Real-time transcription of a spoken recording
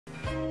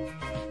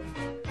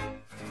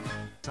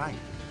sight.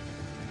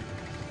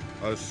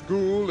 A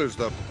school is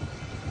the...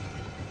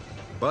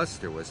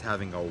 Buster was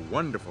having a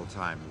wonderful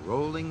time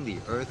rolling the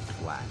earth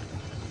flat.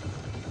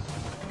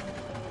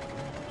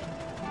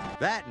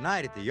 That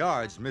night at the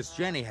yards, Miss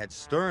Jenny had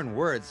stern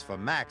words for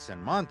Max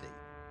and Monty.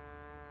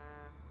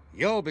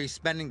 "You'll be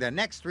spending the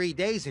next 3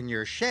 days in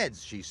your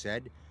sheds," she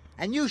said,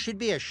 "and you should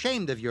be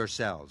ashamed of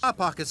yourselves. Our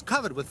park is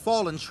covered with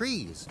fallen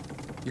trees."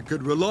 "You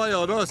could rely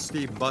on us,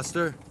 Steve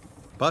Buster."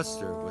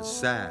 Buster was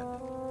sad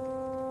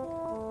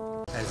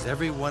as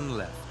everyone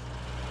left.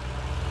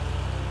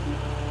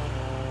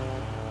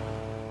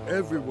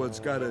 "Everyone's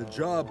got a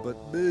job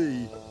but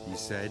me," he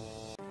said.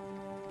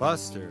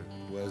 Buster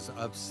was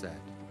upset.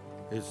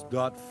 "It's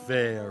not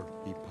fair,"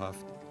 he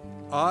puffed.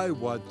 "I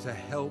want to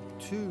help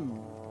too."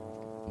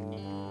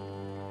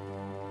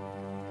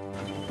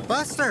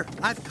 "Buster,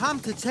 I've come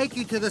to take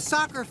you to the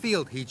soccer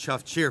field," he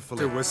chuffed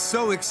cheerfully. Buster was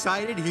so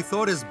excited he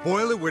thought his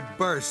boiler would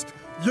burst.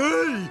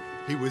 Yay!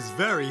 He was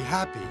very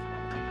happy.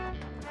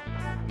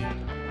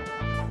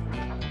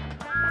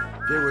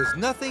 There was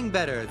nothing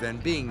better than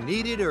being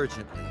needed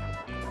urgently.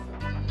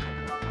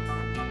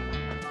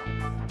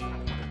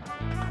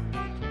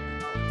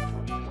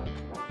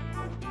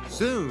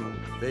 Soon,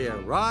 they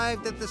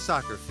arrived at the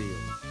soccer field.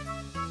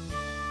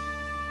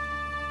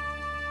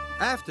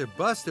 After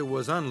Buster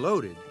was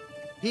unloaded,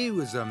 he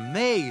was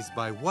amazed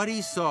by what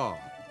he saw.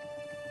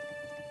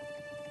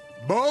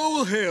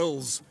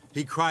 "Molehills!"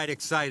 he cried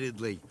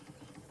excitedly.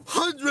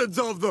 "Hundreds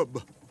of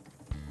them!"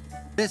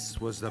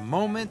 This was the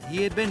moment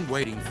he had been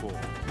waiting for.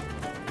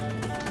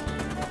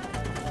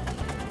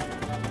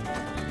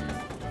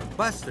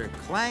 Buster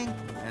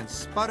clanked and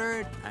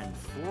sputtered and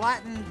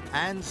flattened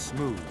and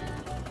smoothed.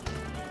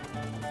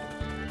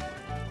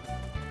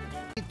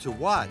 To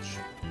watch.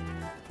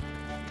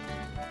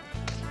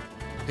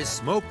 His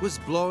smoke was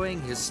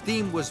blowing, his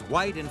steam was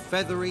white and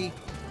feathery.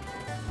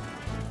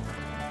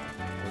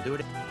 We'll do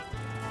it.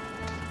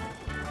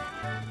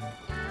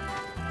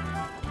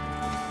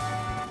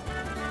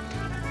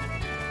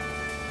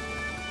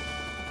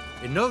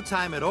 In no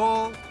time at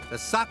all, the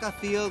soccer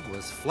field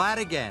was flat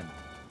again.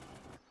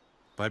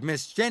 But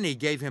Miss Jenny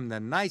gave him the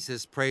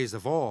nicest praise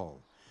of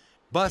all.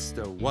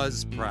 Buster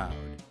was proud.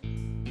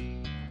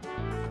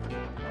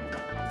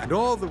 And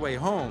all the way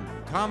home,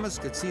 Thomas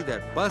could see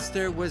that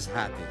Buster was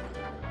happy.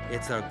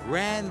 It's a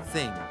grand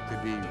thing to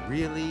be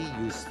really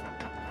useful.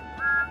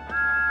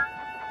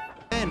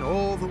 And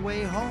all the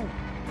way home,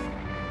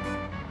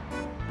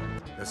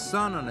 the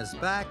sun on his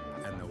back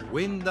and the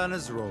wind on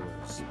his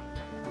rollers.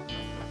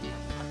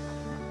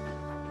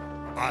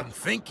 "I'm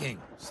thinking,"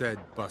 said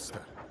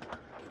Buster.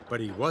 But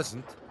he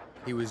wasn't.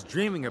 He was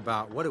dreaming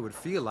about what it would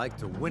feel like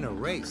to win a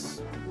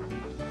race.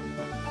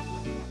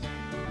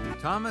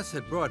 Thomas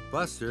had brought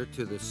Buster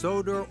to the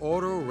Soder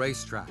Auto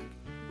racetrack,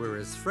 where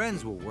his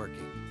friends were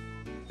working.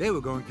 They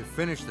were going to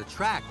finish the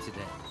track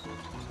today.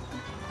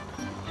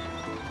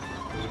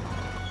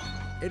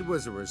 It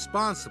was a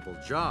responsible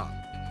job.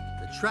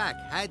 The track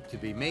had to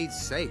be made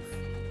safe.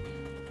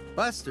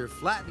 Buster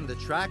flattened the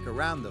track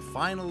around the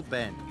final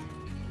bend.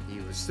 He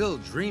was still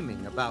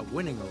dreaming about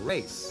winning a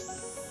race.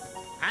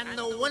 And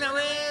the winner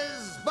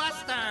is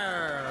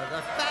Buster,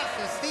 the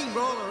fastest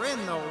steamroller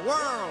in the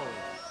world.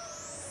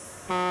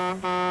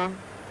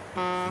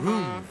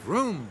 "Vroom,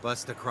 vroom,"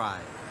 Buster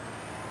cried.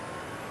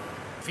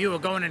 "If you were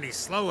going any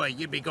slower,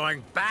 you'd be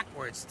going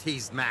backwards,"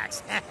 teased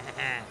Max.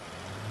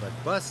 But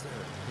Buster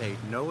paid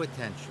no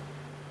attention.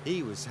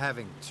 He was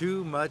having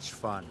too much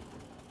fun.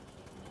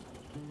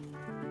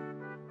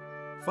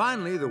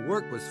 Finally, the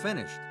work was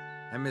finished,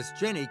 and Miss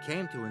Jenny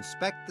came to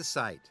inspect the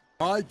site.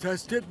 "I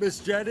test it, Miss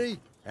Jenny?"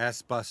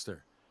 asked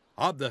Buster.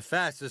 "I'm the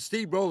fastest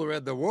steamroller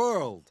in the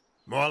world.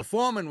 Well, the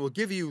foreman will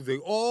give you the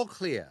all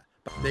clear."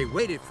 But they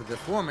waited for the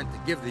foreman to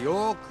give the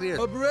all clear.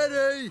 "I'm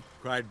ready!"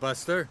 cried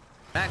Buster.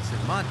 Max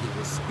and Monty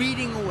were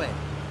speeding away.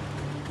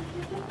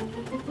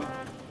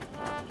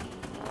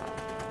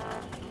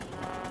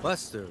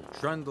 Buster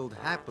trundled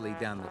happily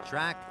down the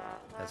track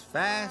as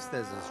fast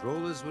as his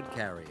rollers would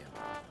carry him,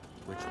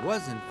 which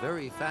wasn't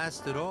very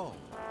fast at all.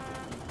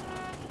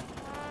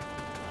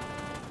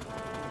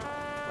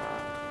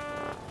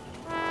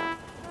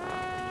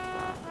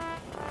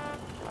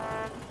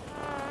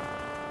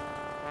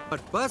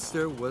 But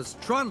Buster was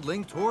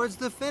trundling towards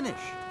the finish.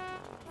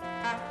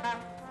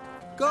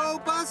 "Go,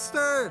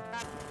 Buster!"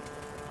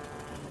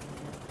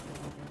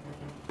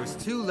 It was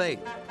too late.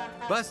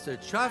 Buster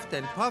chuffed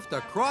and puffed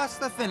across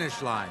the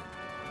finish line.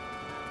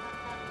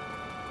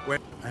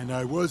 "And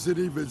I wasn't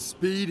even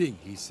speeding,"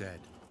 he said.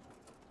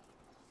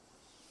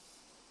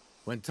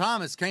 When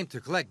Thomas came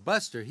to collect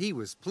Buster, he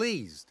was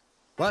pleased.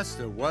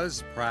 Buster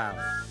was proud.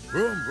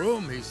 "Vroom,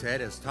 vroom," he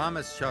said as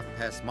Thomas chuffed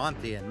past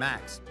Monty and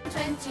Max.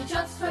 20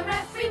 jobs for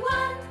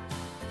everyone.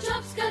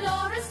 Jobs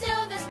galore and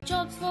still there's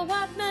jobs for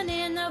workmen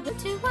in the wood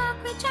to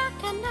work with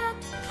Jack and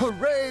Ned.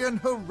 Hooray and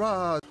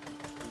hurrah!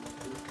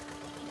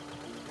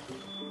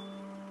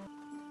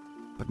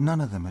 But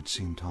none of them had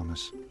seen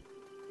Thomas.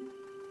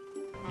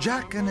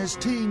 Jack and his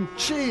team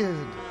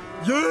cheered.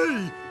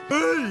 "Yay!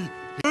 Hey!